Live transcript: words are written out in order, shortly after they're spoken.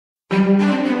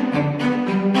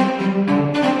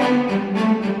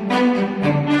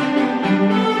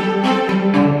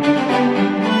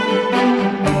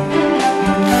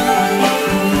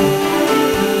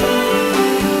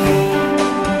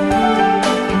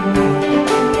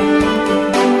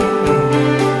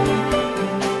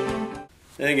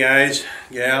guys,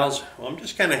 gals. Well, I'm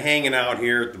just kind of hanging out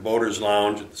here at the Boaters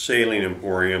Lounge at the Sailing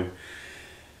Emporium.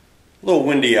 A little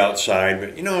windy outside,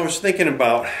 but I was thinking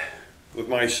about with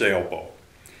my sailboat.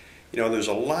 There's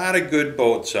a lot of good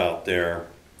boats out there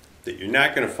that you're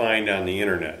not going to find on the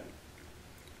internet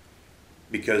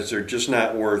because they're just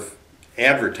not worth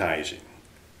advertising.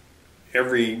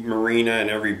 Every marina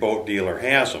and every boat dealer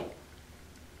has them.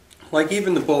 Like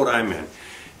even the boat I'm in.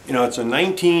 It's a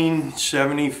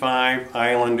 1975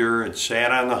 Islander. It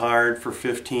sat on the hard for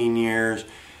 15 years.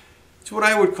 It's what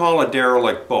I would call a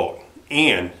derelict boat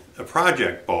and a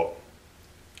project boat.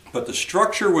 But the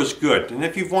structure was good. And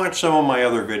if you've watched some of my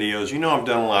other videos, I've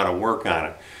done a lot of work on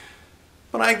it.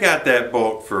 But I got that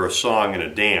boat for a song and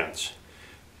a dance.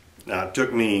 Now it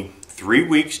took me 3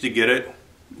 weeks to get it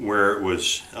where it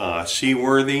was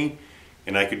seaworthy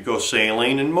and I could go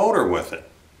sailing and motor with it.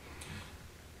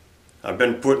 I've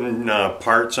been putting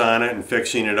parts on it and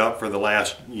fixing it up for the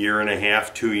last year and a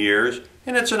half, 2 years,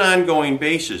 and it's an ongoing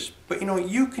basis. But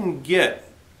you can get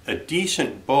a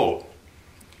decent boat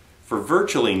for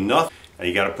virtually nothing. Now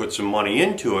you got to put some money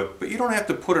into it, but you don't have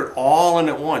to put it all in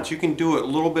at once. You can do it a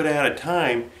little bit at a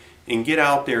time and get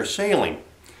out there sailing.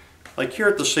 Like here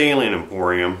at the Sailing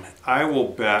Emporium, I will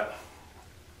bet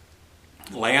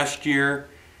last year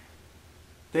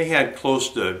they had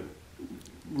close to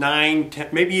 9, 10,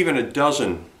 maybe even a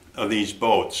dozen of these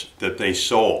boats that they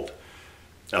sold.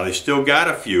 Now they still got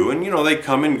a few, and they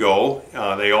come and go.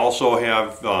 They also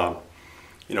have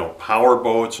power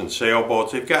boats and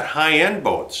sailboats. They've got high-end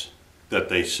boats that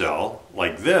they sell,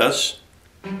 like this.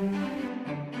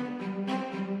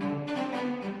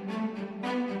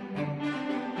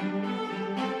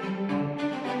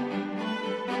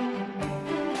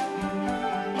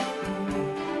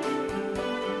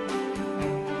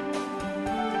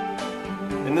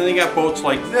 And then they got boats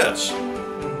like this.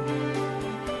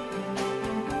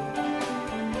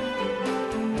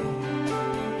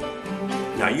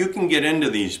 Now you can get into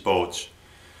these boats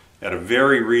at a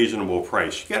very reasonable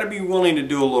price. You got to be willing to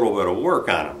do a little bit of work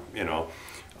on them,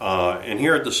 And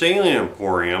here at the Sailing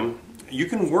Emporium, you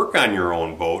can work on your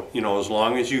own boat, as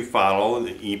long as you follow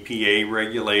the EPA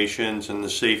regulations and the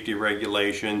safety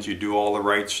regulations. You do all the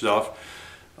right stuff.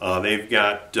 They've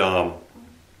got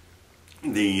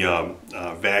the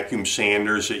vacuum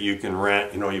sanders that you can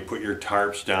rent. You put your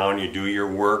tarps down, you do your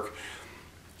work,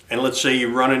 and let's say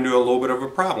you run into a little bit of a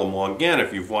problem. Well, again,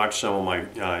 if you've watched some of my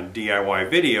DIY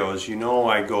videos,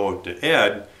 I go to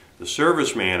Ed, the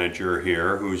service manager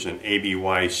here, who's an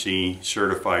ABYC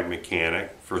certified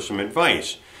mechanic, for some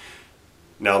advice.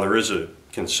 Now there is a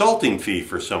consulting fee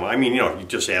for some. You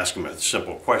just ask him a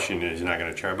simple question and he's not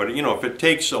going to charge. But if it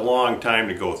takes a long time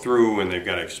to go through and they've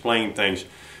got to explain things,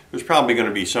 there's probably going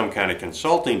to be some kind of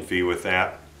consulting fee with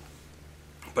that.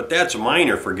 But that's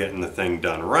minor for getting the thing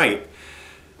done right.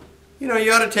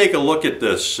 You ought to take a look at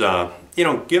this.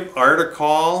 Give Art a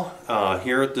call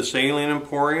here at the Sailing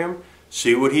Emporium.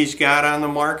 See what he's got on the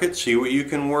market. See what you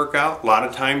can work out. A lot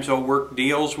of times they'll work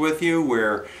deals with you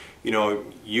where,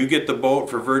 you get the boat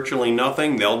for virtually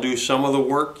nothing. They'll do some of the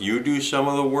work. You do some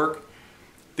of the work.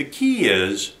 The key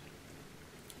is,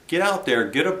 get out there,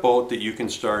 get a boat that you can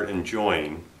start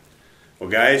enjoying. Well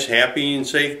guys, happy and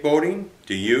safe boating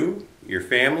to you, your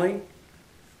family,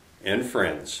 and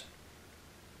friends.